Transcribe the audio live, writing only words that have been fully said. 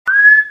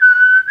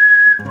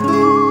שלום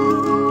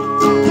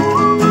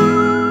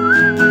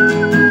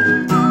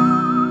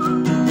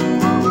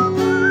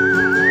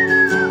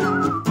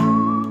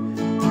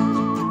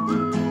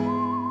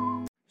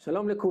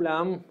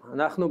לכולם,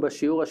 אנחנו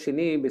בשיעור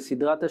השני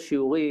בסדרת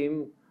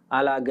השיעורים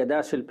על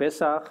ההגדה של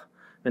פסח,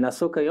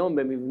 ונעסוק היום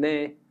במבנה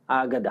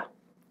ההגדה.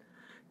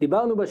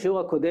 דיברנו בשיעור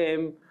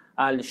הקודם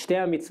על שתי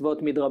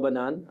המצוות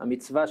מדרבנן,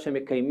 המצווה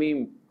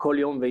שמקיימים כל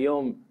יום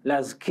ויום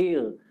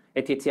להזכיר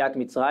את יציאת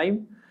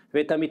מצרים,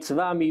 ואת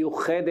המצווה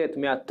המיוחדת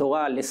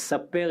מהתורה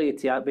לספר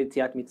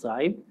יציאת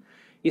מצרים.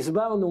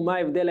 הסברנו מה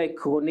ההבדל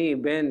העקרוני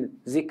בין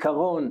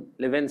זיכרון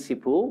לבין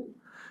סיפור,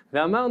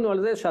 ואמרנו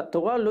על זה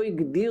שהתורה לא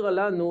הגדירה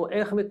לנו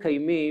איך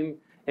מקיימים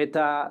את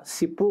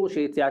הסיפור של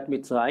יציאת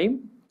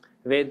מצרים,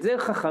 ואת זה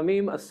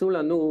חכמים עשו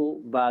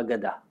לנו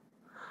בהגדה.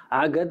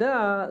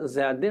 ההגדה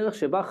זה הדרך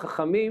שבה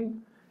חכמים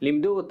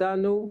לימדו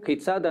אותנו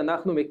כיצד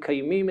אנחנו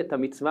מקיימים את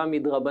המצווה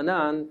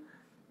מדרבנן,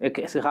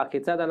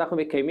 כיצד אנחנו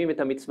מקיימים את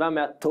המצווה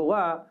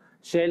מהתורה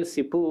של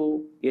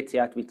סיפור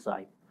יציאת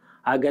מצרים.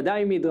 ההגדה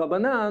היא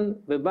מדרבנן,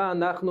 ובה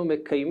אנחנו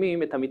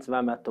מקיימים את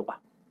המצווה מהתורה.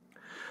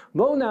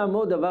 בואו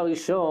נעמוד דבר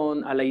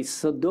ראשון על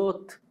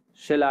היסודות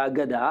של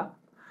ההגדה,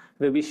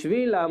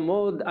 ובשביל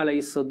לעמוד על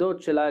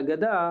היסודות של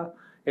ההגדה,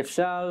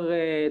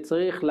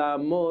 צריך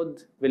לעמוד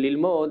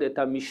וללמוד את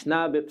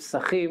המשנה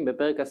בפסחים,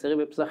 בפרק 10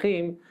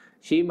 בפסחים,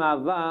 שהיא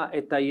מהווה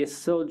את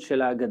היסוד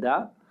של ההגדה.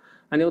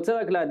 אני רוצה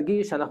רק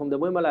להדגיש שאנחנו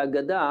מדברים על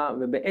ההגדה,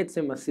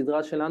 ובעצם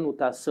הסדרה שלנו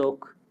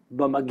תעסוק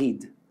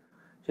במגיד,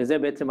 שזה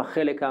בעצם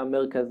החלק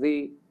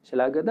המרכזי של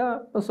ההגדה.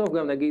 בסוף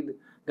גם נגיד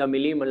גם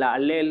מילים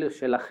להלל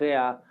של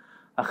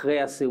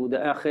אחרי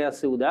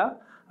הסעודה,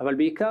 אבל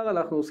בעיקר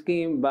אנחנו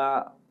עוסקים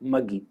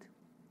במגיד.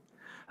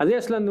 אז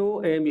יש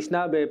לנו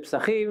משנה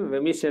בפסחים,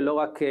 ומי שלא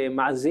רק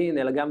מאזין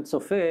אלא גם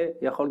צופה,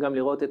 יכול גם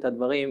לראות את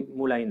הדברים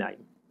מול העיניים.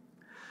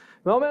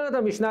 ואומרת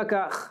המשנה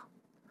כך: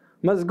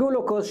 מזגו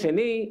לו כוס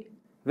שני,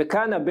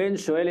 וכאן הבן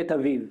שואל את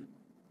אביו.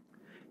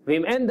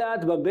 ואם אין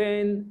דעת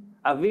בבן,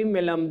 אביו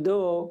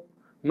מלמדו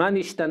מה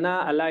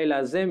נשתנה הלילה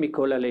הזה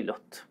מכל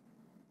הלילות.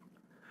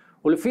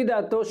 ולפי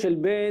דעתו של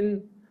בן,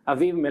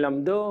 אביו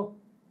מלמדו,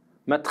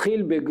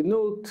 מתחיל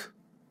בגנות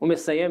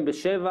ומסיים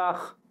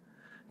בשבח,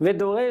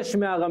 ודורש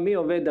מארמי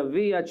עובד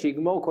אבי עד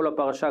שיגמור כל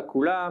הפרשה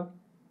כולה.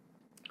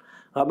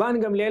 רבן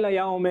גמליאל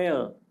היה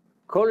אומר,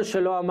 כל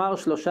שלא אמר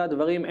 3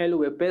 דברים אלו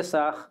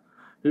בפסח,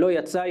 לא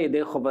יצא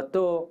ידי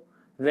חובתו,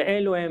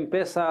 ואלו הם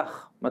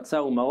פסח,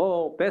 מצה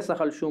ומרור,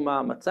 פסח על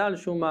שומה, מצה על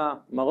שומה,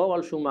 מרור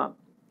על שומה.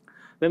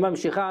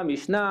 וממשיכה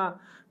המשנה,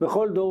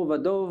 בכל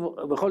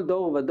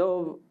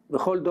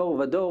דור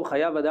ודור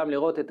חייב אדם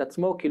לראות את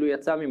עצמו כאילו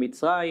יצא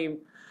ממצרים,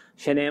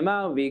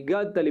 שנאמר,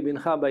 והגדת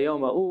לבנך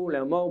ביום ההוא,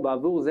 לאמור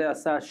בעבור זה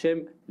עשה השם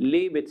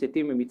לי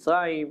בצאתי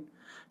ממצרים.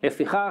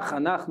 לפיכך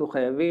אנחנו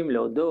חייבים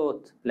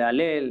להודות,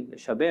 להלל,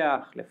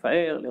 לשבח,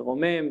 לפאר,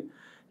 לרומם,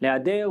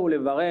 להדר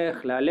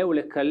ולברך, להלל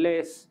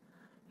ולקלס,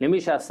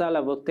 למי שעשה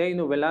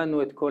לאבותינו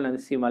ולנו את כל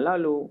הניסים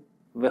הללו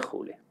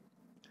וכו'.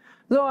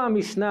 זו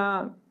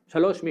המשנה,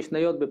 3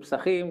 משניות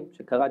בפסחים,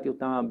 שקראתי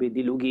אותה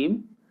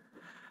בדילוגים.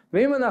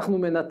 ואם אנחנו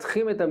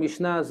מנתחים את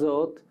המשנה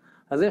הזאת,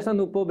 אז יש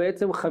לנו פה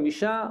בעצם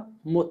 5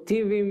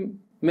 מוטיבים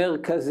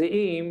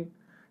מרכזיים,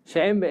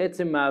 שהם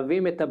בעצם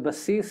מהווים את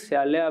הבסיס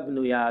שעליה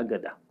בנויה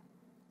ההגדה.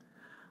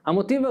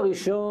 המוטיב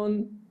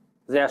הראשון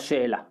זה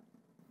השאלה.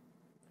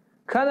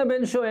 כאן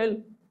הבן שואל.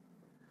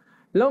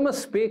 לא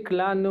מספיק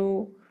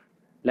לנו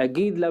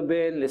להגיד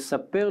לבן,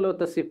 לספר לו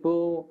את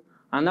הסיפור,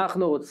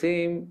 אנחנו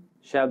רוצים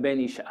שהבן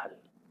ישאל.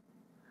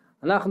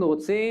 אנחנו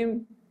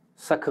רוצים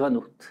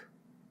סקרנות.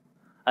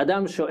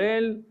 אדם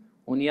שואל,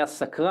 הוא נהיה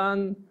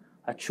סקרן,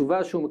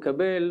 התשובה שהוא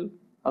מקבל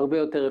הרבה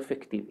יותר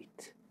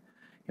אפקטיבית.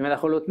 אם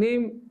אנחנו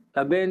נותנים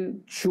לבן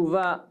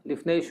תשובה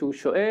לפני שהוא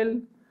שואל,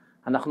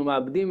 אנחנו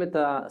מאבדים את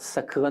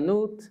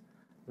הסקרנות,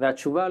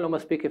 והתשובה לא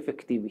מספיק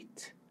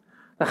אפקטיבית.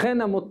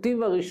 לכן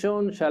המוטיב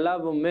הראשון שעליו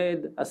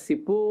עומד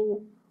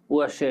הסיפור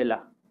הוא השאלה.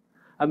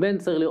 הבן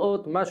צריך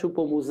לראות משהו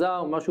פה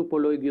מוזר, משהו פה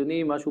לא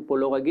הגיוני, משהו פה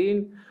לא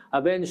רגיל.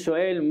 הבן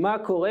שואל מה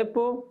קורה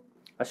פה?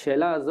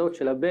 השאלה הזאת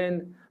של הבן,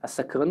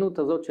 הסקרנות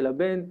הזאת של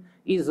הבן,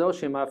 היא זו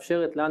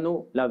שמאפשרת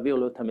לנו להעביר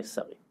לו את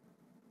המסרים.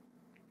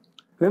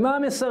 ומה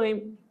המסרים?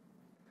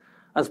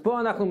 אז פה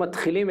אנחנו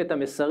מתחילים את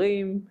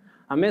המסרים.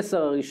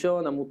 המסר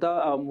הראשון,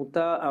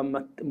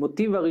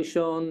 המוטיב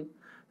הראשון,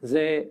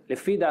 זה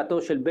לפי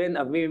דעתו של בן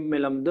אביו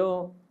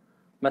מלמדו,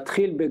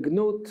 מתחיל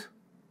בגנות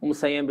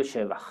ומסיים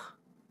בשבח.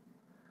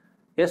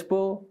 יש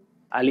פה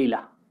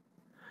עלילה.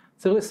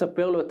 צריך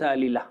לספר לו את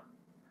העלילה.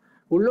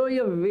 הוא לא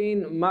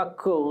יבין מה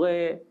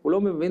קורה, הוא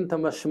לא מבין את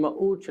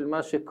המשמעות של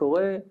מה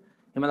שקורה,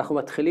 אם אנחנו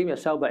מתחילים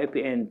ישר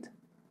באפי אנד,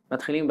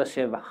 מתחילים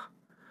בשבח.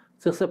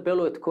 צריך לספר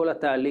לו את כל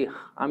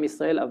התהליך. עם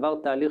ישראל עבר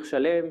תהליך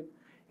שלם,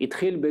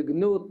 התחיל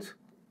בגנות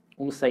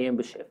ומסיים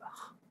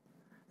בשבח.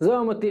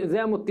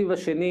 זה המוטיב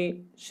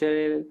השני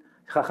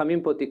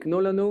שחכמים פה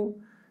תקנו לנו,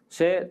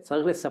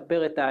 שצריך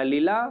לספר את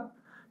העלילה,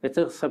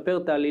 וצריך לספר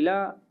את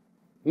העלילה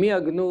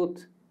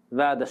מהגנות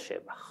ועד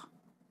השבח.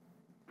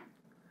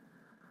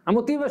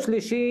 המוטיב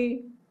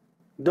השלישי,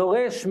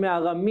 דורש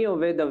מארמי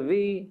עובד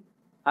אבי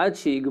עד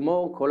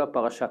שיגמור כל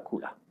הפרשה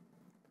כולה.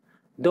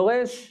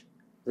 דורש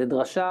זה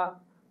דרשה,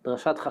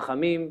 דרשת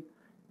חכמים,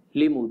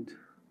 לימוד.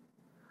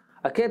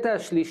 הקטע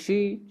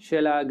השלישי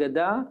של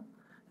ההגדה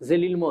זה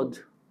ללמוד.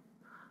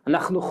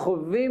 אנחנו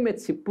חווים את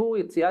סיפור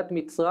יציאת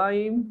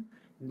מצרים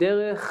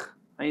דרך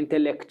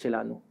האינטלקט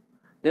שלנו,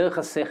 דרך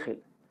השכל,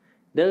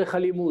 דרך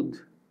הלימוד.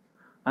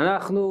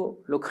 אנחנו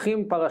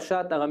לוקחים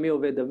פרשת ארמי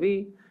עובד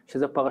אבי,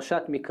 שזו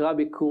פרשת מקרא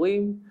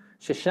ביקורים,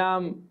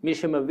 ששם מי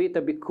שמביא את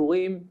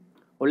הביקורים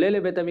עולה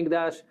לבית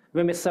המקדש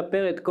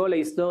ומספר את כל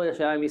ההיסטוריה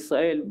של עם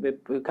ישראל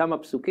בכמה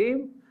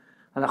פסוקים.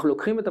 אנחנו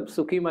לוקחים את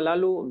הפסוקים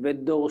הללו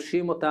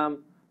ודורשים אותם,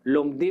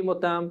 לומדים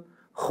אותם,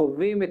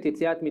 חווים את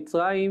יציאת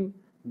מצרים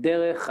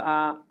דרך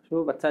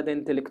שוב, הצד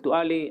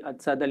האינטלקטואלי,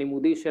 הצד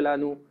הלימודי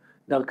שלנו,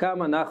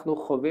 דרכם אנחנו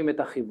חווים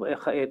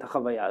את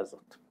החוויה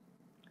הזאת.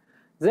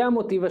 זה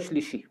המוטיב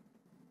השלישי.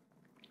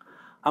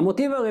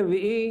 המוטיב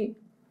הרביעי,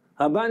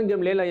 רבן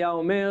גמליאל היה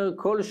אומר,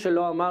 כל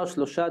שלא אמר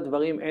 3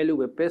 דברים אלו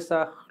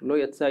בפסח, לא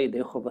יצא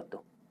ידי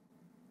חובתו.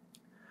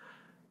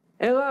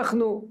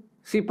 ערכנו,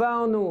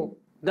 סיפרנו,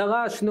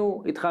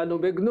 דרשנו, התחלנו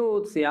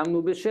בגנות,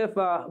 סיימנו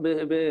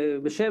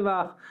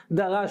בשבח,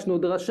 דרשנו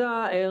דרשה,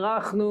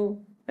 הערכנו,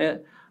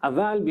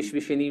 אבל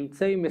בשביל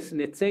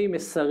שנצא עם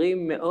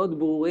מסרים מאוד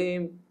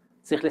ברורים,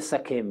 צריך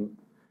לסכם,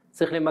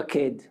 צריך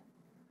למקד,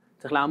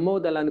 צריך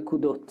לעמוד על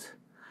הנקודות.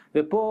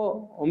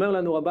 ופה אומר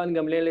לנו רבן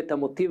גמליאל את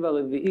המוטיב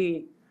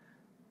הרביעי,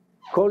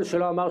 כל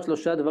שלא אמר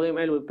 3 דברים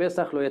אלו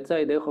בפסח לא יצא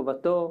ידי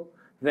חובתו,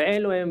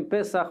 ואלו הם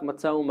פסח,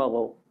 מצה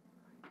ומרור.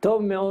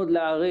 טוב מאוד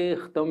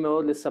להעריך, טוב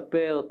מאוד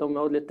לספר, טוב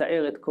מאוד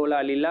לתאר את כל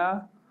העלילה,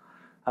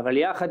 אבל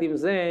יחד עם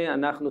זה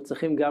אנחנו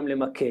צריכים גם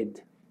למקד.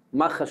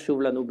 מה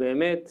חשוב לנו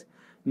באמת,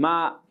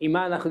 עם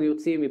מה אנחנו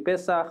יוצאים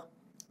מפסח,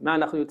 מה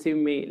אנחנו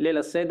יוצאים מליל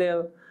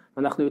הסדר,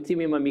 אנחנו יוצאים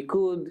עם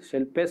המיקוד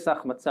של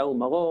פסח, מצה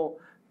ומרור,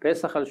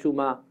 פסח על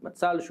שומה,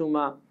 מצה על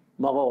שומה,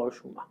 מרור על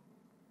שומה.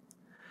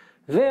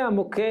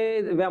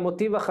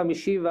 והמוטיב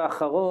החמישי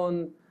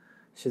והאחרון,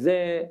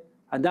 שזה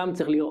אדם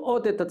צריך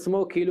לראות את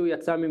עצמו כאילו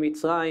יצא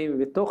ממצרים,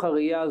 ותוך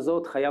הראייה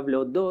הזאת חייב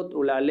להודות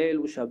ולהלל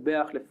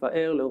ושבח,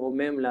 לפאר,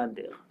 לרומם,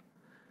 להדר.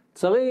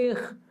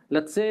 צריך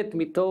לצאת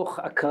מתוך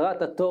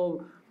הכרת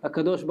הטוב,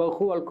 הקדוש ברוך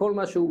הוא, על כל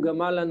מה שהוא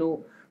גמל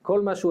לנו,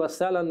 כל מה שהוא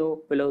עשה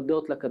לנו,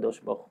 ולהודות לקדוש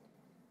ברוך הוא.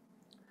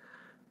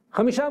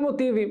 5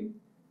 מוטיבים,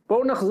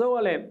 בואו נחזור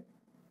עליהם.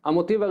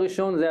 המוטיב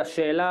הראשון זה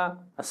השאלה,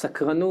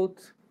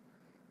 הסקרנות,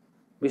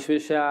 בשביל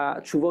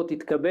שהתשובות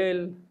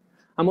תתקבל.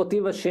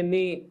 המוטיב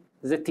השני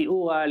זה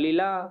תיאור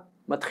העלילה,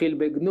 מתחיל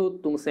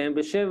בגנות ומסיים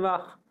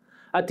בשבח.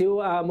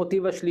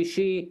 המוטיב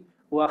השלישי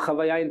הוא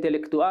החוויה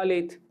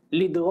האינטלקטואלית,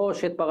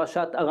 לדרוש את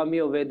פרשת ארמי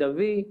עובד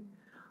אבי.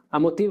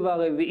 המוטיב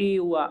הרביעי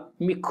הוא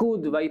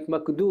המיקוד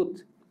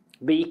וההתמקדות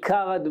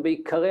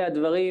בעיקרי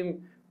הדברים,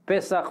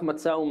 פסח,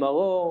 מצה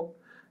ומרור.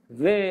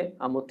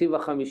 והמוטיב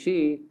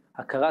החמישי,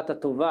 הכרת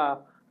הטובה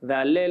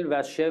וההלל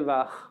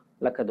והשבח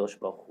לקדוש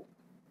ברוך הוא.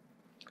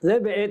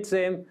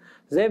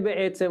 זה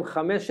בעצם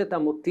 5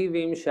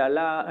 המוטיבים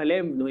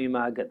שעליהם בנויים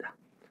ההגדה.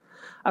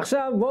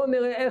 עכשיו בואו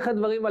נראה איך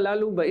הדברים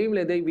הללו באים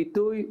לידי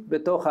ביטוי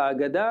בתוך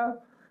ההגדה,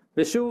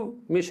 ושוב,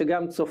 מי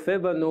שגם צופה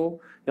בנו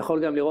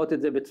יכול גם לראות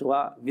את זה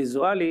בצורה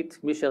ויזואלית,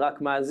 מי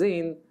שרק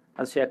מאזין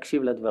אז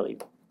שיקשיב לדברים.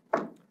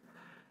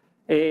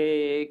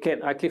 כן,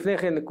 רק לפני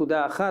כן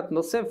נקודה אחת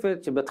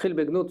נוספת, שבתחיל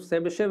בגנות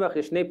ומסיים בשבח,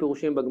 יש 2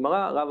 פירושים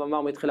בגמרא. רב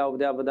אמר מתחילה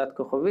עובדי עבודת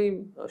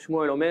כוכבים,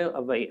 שמואל אומר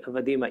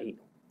עבדים היינו.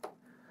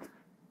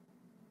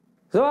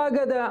 זו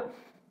ההגדה.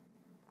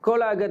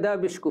 כל ההגדה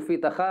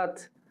בשקופית אחת,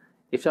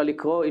 אפשר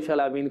לקרוא, אפשר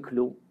להבין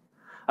כלום.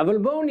 אבל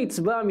בואו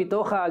נצבע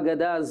מתוך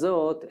ההגדה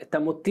הזאת את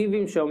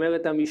המוטיבים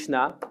שאומרת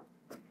המשנה,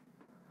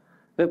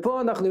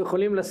 ופה אנחנו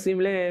יכולים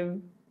לשים לב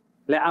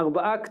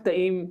ל4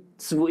 קטעים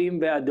צבועים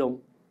באדום.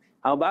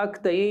 4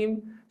 קטעים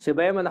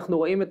שבהם אנחנו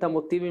רואים את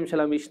המוטיבים של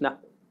המשנה.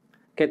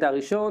 קטע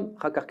הראשון,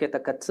 אחר כך קטע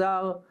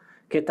קצר,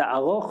 קטע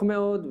ארוך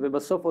מאוד,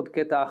 ובסוף עוד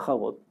קטע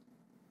אחרון.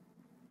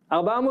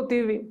 4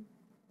 מוטיבים.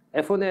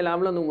 איפה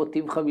נעלם לנו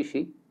מוטיב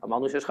חמישי?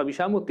 אמרנו שיש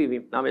 5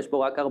 מוטיבים, למה יש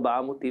פה רק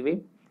 4 מוטיבים?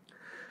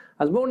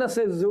 אז בואו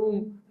נעשה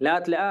זום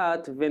לאט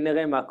לאט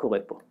ונראה מה קורה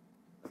פה.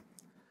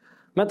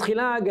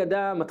 מתחילה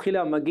ההגדה, מתחיל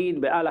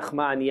המגיד באלך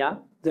מעניה,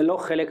 זה לא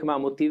חלק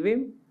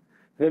מהמוטיבים,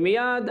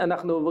 ומיד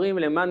אנחנו עוברים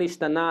למה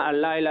נשתנה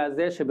הלילה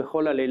הזה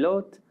שבכל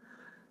הלילות,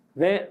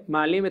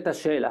 ומעלים את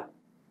השאלה,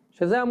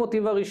 שזה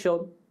המוטיב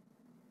הראשון.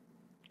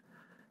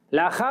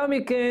 לאחר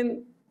מכן,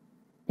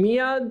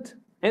 מיד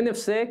אין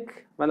הפסק,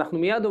 ואנחנו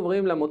מיד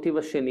עוברים למוטיב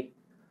השני.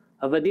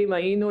 עבדים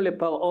היינו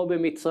לפרעה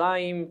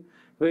במצרים,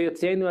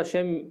 ויוצאנו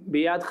השם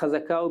ביד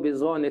חזקה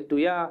ובזרוע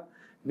נטויה,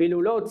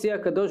 ואילו לא הוציא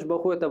הקדוש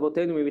ברוך הוא את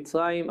אבותינו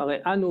ממצרים, הרי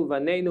אנו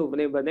ובנינו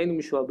ובני בנינו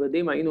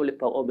משועבדים היינו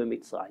לפרעה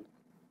במצרים.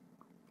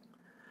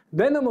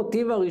 בין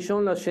המוטיב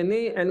הראשון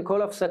לשני אין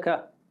כל הפסקה.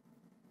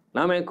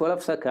 למה אין כל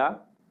הפסקה?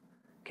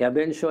 כי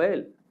הבן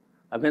שואל,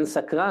 הבן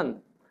סקרן.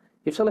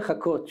 אי אפשר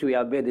לחכות שהוא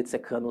יאבד את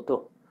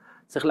סקרנותו.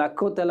 צריך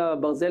להכות על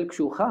הברזל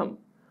כשהוא חם.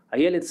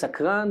 הילד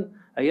סקרן,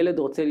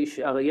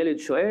 הילד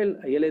שואל,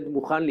 הילד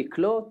מוכן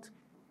לקלוט,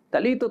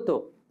 תליט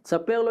אותו,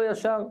 תספר לו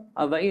ישר,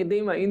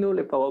 עבדים היינו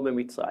לפרעה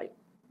במצרים.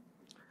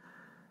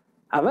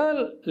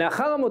 אבל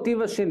לאחר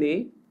המוטיב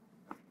השני,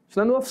 יש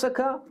לנו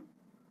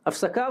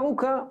הפסקה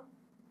ארוכה.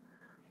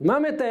 מה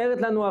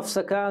מתארת לנו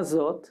ההפסקה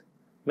הזאת?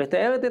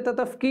 מתארת את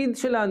התפקיד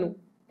שלנו.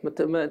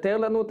 מתאר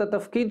לנו את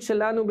התפקיד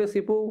שלנו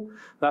בסיפור,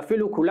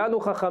 ואפילו כולנו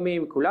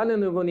חכמים, כולנו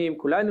נבונים,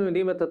 כולנו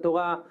יודעים את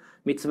התורה,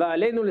 מצווה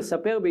עלינו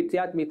לספר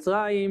ביציאת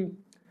מצרים,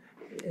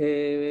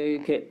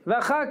 כן.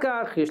 ואחר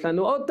כך יש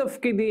לנו עוד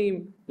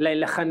תפקידים,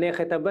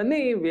 לחנך את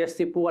הבנים, ויש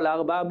סיפור על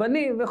 4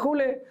 בנים וכו'.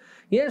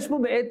 יש פה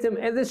בעצם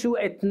איזשהו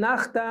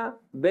אתנחתא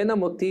בין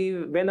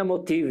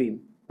המוטיבים.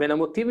 בין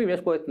המוטיבים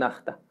יש פה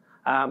אתנחתא.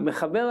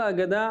 המחבר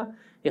ההגדה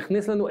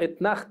הכניס לנו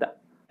אתנחתא.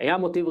 היה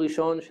מוטיב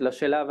ראשון של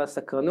השאלה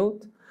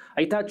והסקרנות,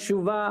 הייתה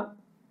תשובה,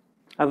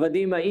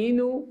 עבדים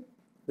היינו,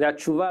 זה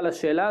התשובה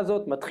לשאלה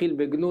הזאת, מתחיל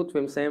בגנות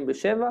ומסיים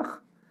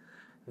בשבח,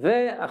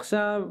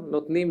 ועכשיו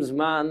נותנים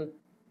זמן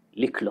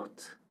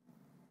לקלוט.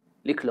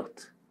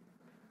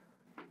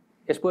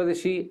 יש פה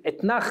איזושהי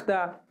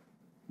אתנחתא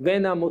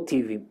בין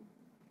המוטיבים.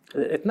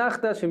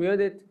 אתנחתא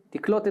שמיועדת,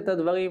 תקלוט את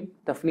הדברים,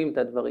 תפנים את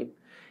הדברים.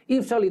 אי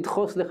אפשר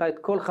לדחוס לך את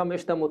כל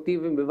 5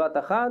 המוטיבים בבת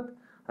אחת,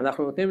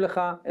 אנחנו נותנים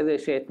לך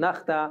איזושהי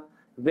אתנחתא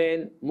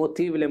בין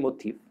מוטיב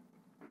למוטיב.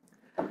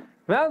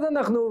 ואז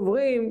אנחנו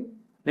עוברים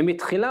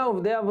למתחילה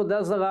עובדי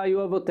עבודה זרה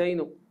היו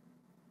אבותינו.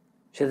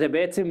 שזה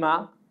בעצם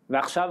מה?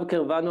 ועכשיו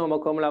קרבנו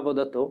המקום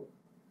לעבודתו.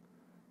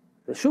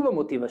 זה שוב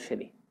המוטיב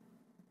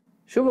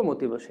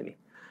השני.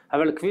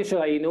 אבל כפי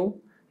שראינו,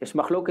 יש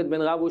מחלוקת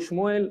בין רב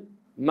ושמואל,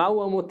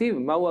 מהו המוטיב,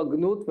 מהו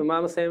הגנות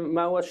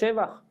ומהו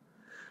השבח.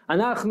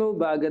 אנחנו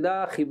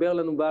בהגדה, חיבר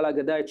לנו בעל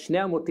ההגדה את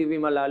 2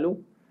 המוטיבים הללו,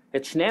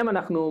 את שניהם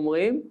אנחנו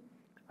אומרים,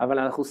 אבל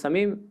אנחנו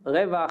שמים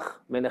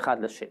רווח בין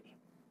אחד לשני.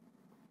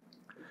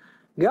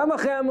 גם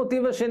אחרי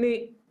המוטיב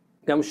השני,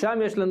 גם שם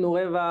יש לנו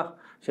רווח,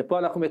 שפה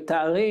אנחנו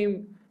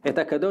מתארים את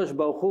הקדוש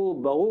ברוך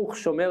הוא, ברוך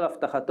שומר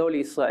הבטחתו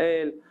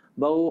לישראל,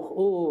 ברוך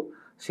הוא,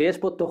 שיש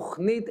פה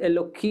תוכנית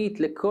אלוקית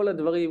לכל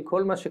הדברים,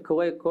 כל מה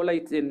שקורה, כל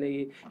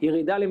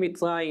הירידה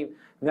למצרים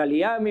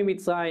ועלייה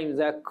ממצרים,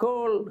 זה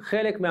הכל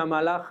חלק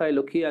מהמהלך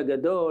האלוקי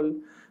הגדול,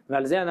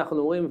 ועל זה אנחנו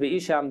אומרים,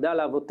 ואיש שעמדה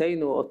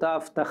לאבותינו, אותה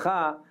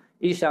הבטחה,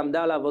 איש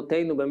שעמדה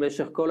לאבותינו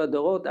במשך כל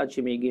הדורות עד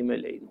שמגיעים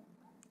אלינו.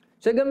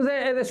 שגם זה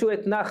איזשהו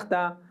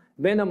אתנחתא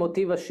בין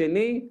המוטיב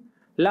השני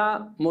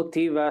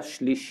למוטיב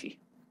השלישי.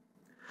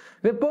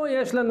 ופה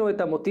יש לנו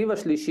את המוטיב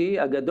השלישי,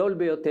 הגדול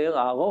ביותר,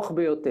 הארוך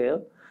ביותר,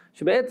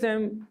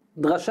 שבעצם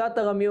דרשת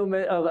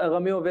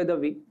ארמי עובד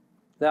אבי.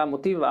 זה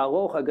המוטיב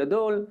הארוך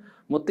הגדול,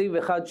 מוטיב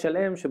אחד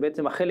שלם,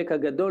 שבעצם החלק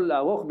הגדול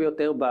הארוך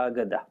ביותר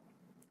בהגדה.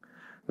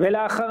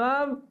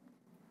 ולאחריו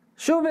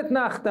שוב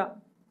אתנחתא.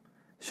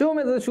 שוב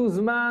איזשהו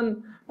זמן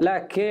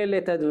להקל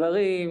את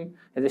הדברים,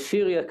 איזה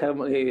שיר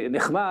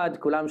נחמד,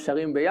 כולם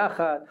שרים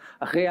ביחד,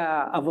 אחרי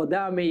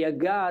העבודה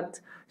המייגעת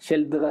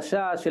של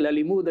דרשה, של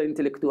הלימוד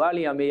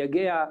האינטלקטואלי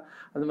המייגע,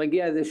 אז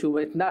מגיע איזשהו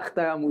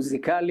אתנחתא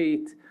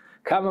מוזיקלית,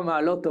 כמה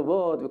מעלות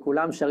טובות,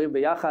 וכולם שרים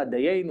ביחד,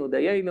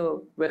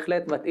 דיינו,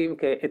 בהחלט מתאים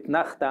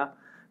כאתנחתא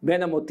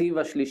בין המוטיב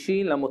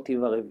השלישי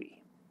למוטיב הרביעי.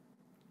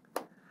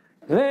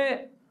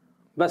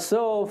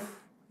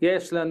 ובסוף,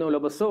 יש לנו, לא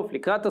בסוף,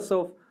 לקראת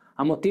הסוף,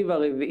 המוטיב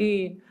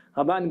הרביעי,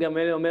 רבן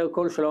גמליאל אומר,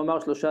 כל שלא אומר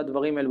 3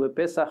 דברים אלו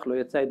בפסח, לא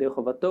יצא ידי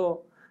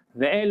חובתו,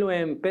 ואלו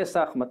הם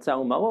פסח, מצה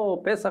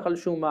ומרור, פסח על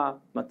שומה,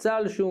 מצה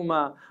על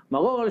שומה,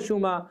 מרור על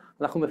שומה,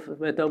 אנחנו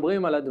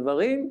מדברים על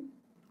הדברים,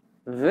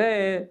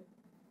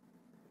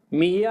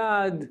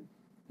 ומיד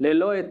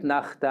ללא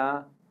אתנחתא,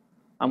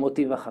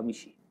 המוטיב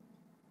החמישי.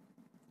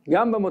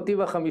 גם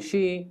במוטיב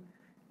החמישי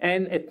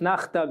אין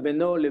אתנחתא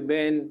בינו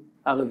לבין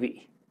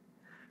הרביעי.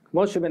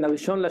 כמו שבין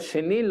הראשון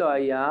לשני לא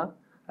היה,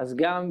 אז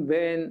גם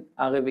בין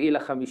הרביעי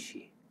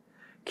לחמישי.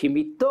 כי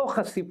מתוך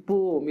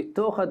הסיפור,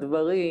 מתוך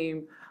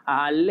הדברים,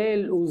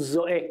 ההלל הוא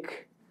זועק.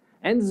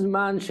 אין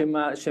זמן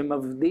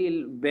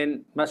שמבדיל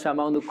בין מה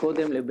שאמרנו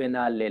קודם לבין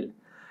ההלל.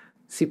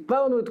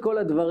 סיפרנו את כל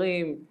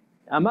הדברים,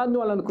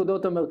 עמדנו על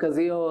הנקודות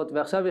המרכזיות,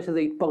 ועכשיו יש איזו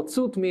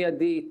התפרצות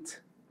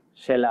מיידית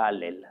של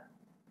ההלל.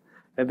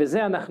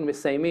 ובזה אנחנו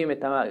מסיימים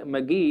את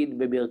המגיד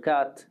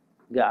בברכת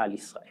גאל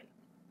ישראל.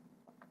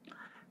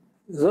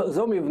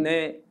 זו מבנה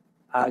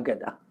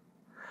ההגדה.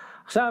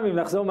 עכשיו אם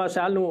נחזור מה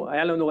שאלנו,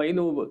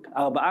 ראינו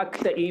 4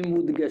 קטעים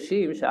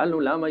מודגשים, שאלנו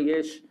למה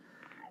יש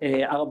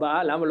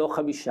 4, למה לא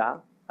 5,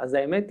 אז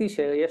האמת היא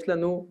שיש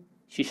לנו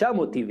 6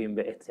 מוטיבים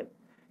בעצם,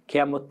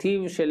 כי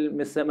המוטיב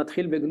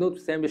מתחיל בגנות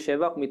מסיים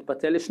בשבח הוא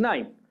מתפצל ל2,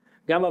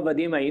 גם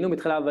עבדים היינו,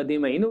 מתחילה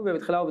עבדים היינו,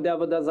 ומתחילה עובדי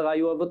עבודה זרה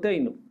היו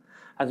אבותינו,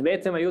 אז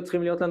בעצם היו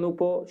צריכים להיות לנו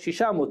פה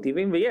 6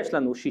 מוטיבים, ויש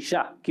לנו 6,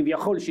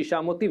 כביכול 6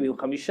 מוטיבים,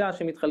 5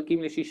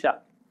 שמתחלקים ל6,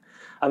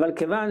 אבל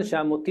כיוון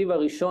שהמוטיב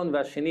הראשון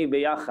והשני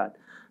ביחד,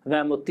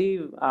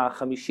 והמוטיב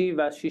החמישי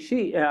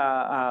והשישי,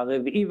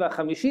 הרביעי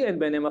והחמישי אין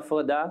ביניהם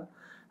הפרדה,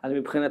 אז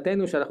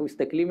מבחינתנו שאנחנו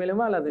מסתכלים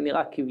מלמעלה זה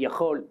נראה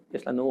כביכול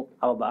יש לנו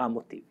 4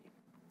 מוטיבים.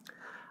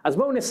 אז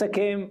בואו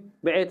נסכם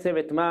בעצם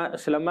את מה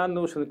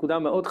שלמדנו, שנקודה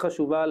מאוד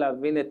חשובה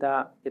להבין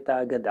את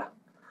ההגדה.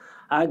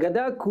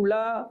 ההגדה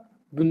כולה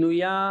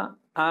בנויה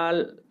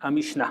על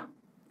המשנה,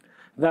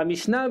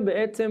 והמשנה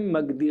בעצם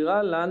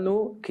מגדירה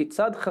לנו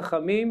כיצד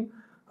חכמים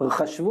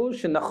חשבו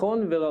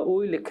שנכון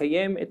וראוי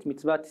לקיים את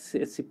מצוות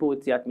סיפור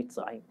יציאת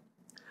מצרים.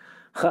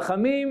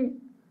 חכמים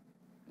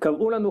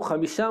קבעו לנו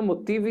 5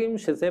 מוטיבים,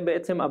 שזה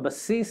בעצם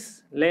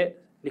הבסיס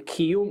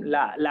לקיום,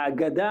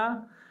 להגדה,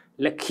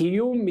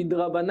 לקיום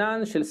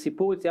מדרבנן של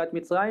סיפור יציאת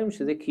מצרים,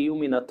 שזה קיום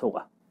מן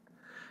התורה.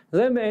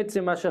 זה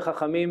בעצם מה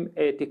שחכמים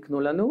תקנו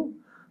לנו,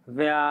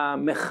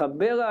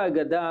 והמחבר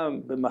ההגדה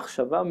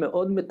במחשבה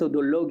מאוד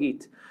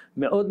מתודולוגית,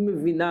 מאוד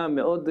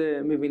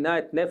מבינה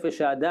את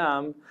נפש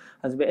האדם,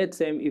 אז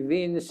בעצם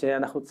הבין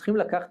שאנחנו צריכים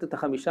לקחת את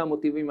 5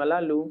 מוטיבים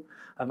הללו,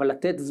 אבל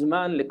לתת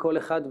זמן לכל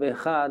אחד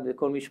ואחד,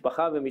 לכל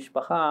משפחה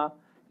ומשפחה,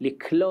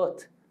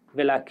 לקלוט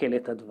ולעכל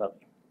את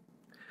הדברים.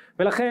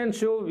 ולכן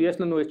שוב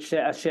יש לנו את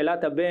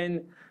שאלת הבן,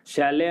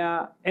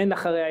 שעליה אין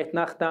אחריה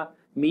אתנחתא,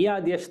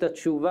 מיד יש את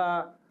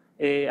התשובה,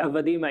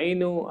 עבדים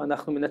היינו,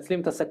 אנחנו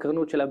מנצלים את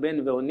הסקרנות של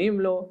הבן ועונים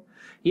לו.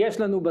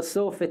 יש לנו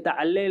בסוף את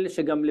ההלל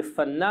שגם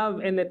לפניו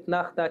אין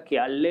אתנחתא, כי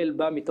ההלל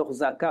בא מתוך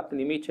זעקה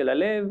פנימית של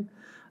הלב,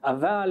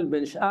 אבל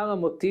בין שאר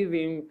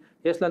המוטיבים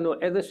יש לנו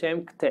איזה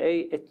שהם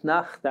קטעי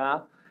אתנחתא,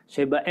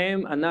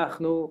 שבהם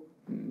אנחנו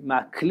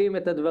מעכלים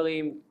את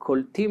הדברים,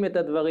 קולטים את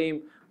הדברים,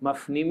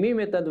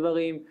 מפנימים את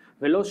הדברים,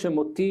 ולא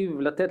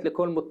שמוטיב, לתת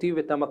לכל מוטיב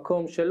את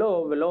המקום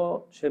שלו,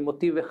 ולא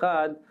שמוטיב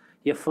אחד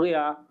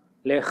יפריע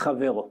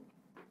לחברו.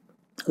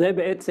 זה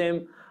בעצם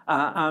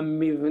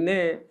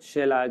המבנה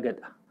של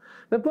ההגדה.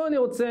 ופה אני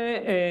רוצה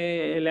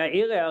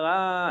להעיר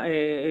הערה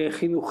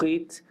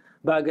חינוכית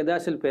בהגדה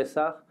של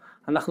פסח.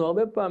 אנחנו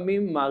הרבה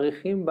פעמים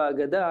מעריכים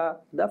בהגדה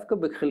דווקא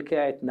בחלקי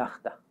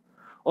האתנחתא.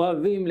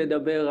 אוהבים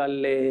לדבר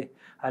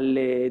על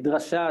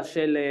דרשה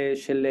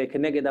של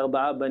כנגד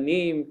 4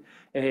 בנים,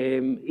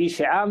 איש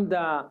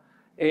שעמדה.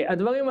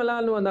 הדברים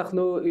הללו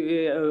אנחנו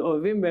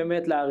אוהבים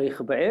באמת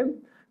להעריך בהם.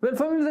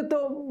 ולפעמים זה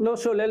טוב, לא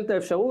שולל את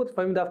האפשרות,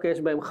 לפעמים דווקא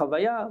יש בהם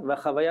חוויה,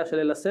 והחוויה של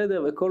ליל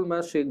הסדר, וכל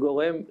מה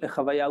שגורם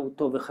לחוויה הוא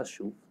טוב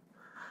וחשוב.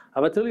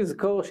 אבל צריך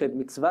לזכור שאת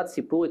מצוות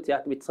סיפור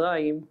יציאת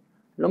מצרים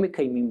לא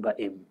מקיימים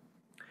בהם.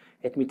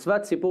 את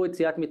מצוות סיפור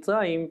יציאת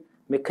מצרים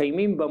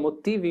מקיימים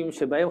במוטיבים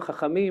שבהם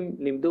חכמים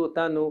לימדו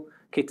אותנו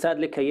כיצד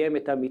לקיים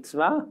את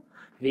המצווה,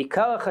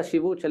 ועיקר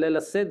החשיבות של ליל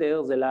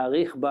הסדר זה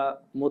להעריך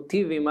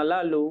במוטיבים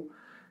הללו,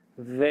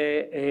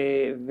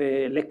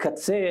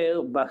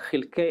 ולקצר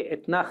בחלקי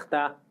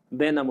אתנחתא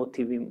בין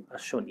המוטיבים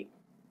השונים.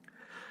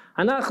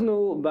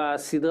 אנחנו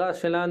בסדרה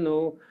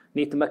שלנו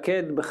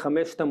נתמקד ב5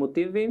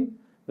 המוטיבים,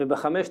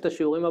 וב5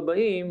 השיעורים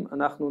הבאים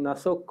אנחנו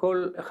נעסוק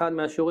כל אחד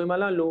מהשיעורים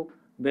הללו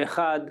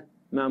באחד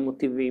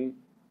מהמוטיבים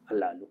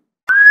הללו.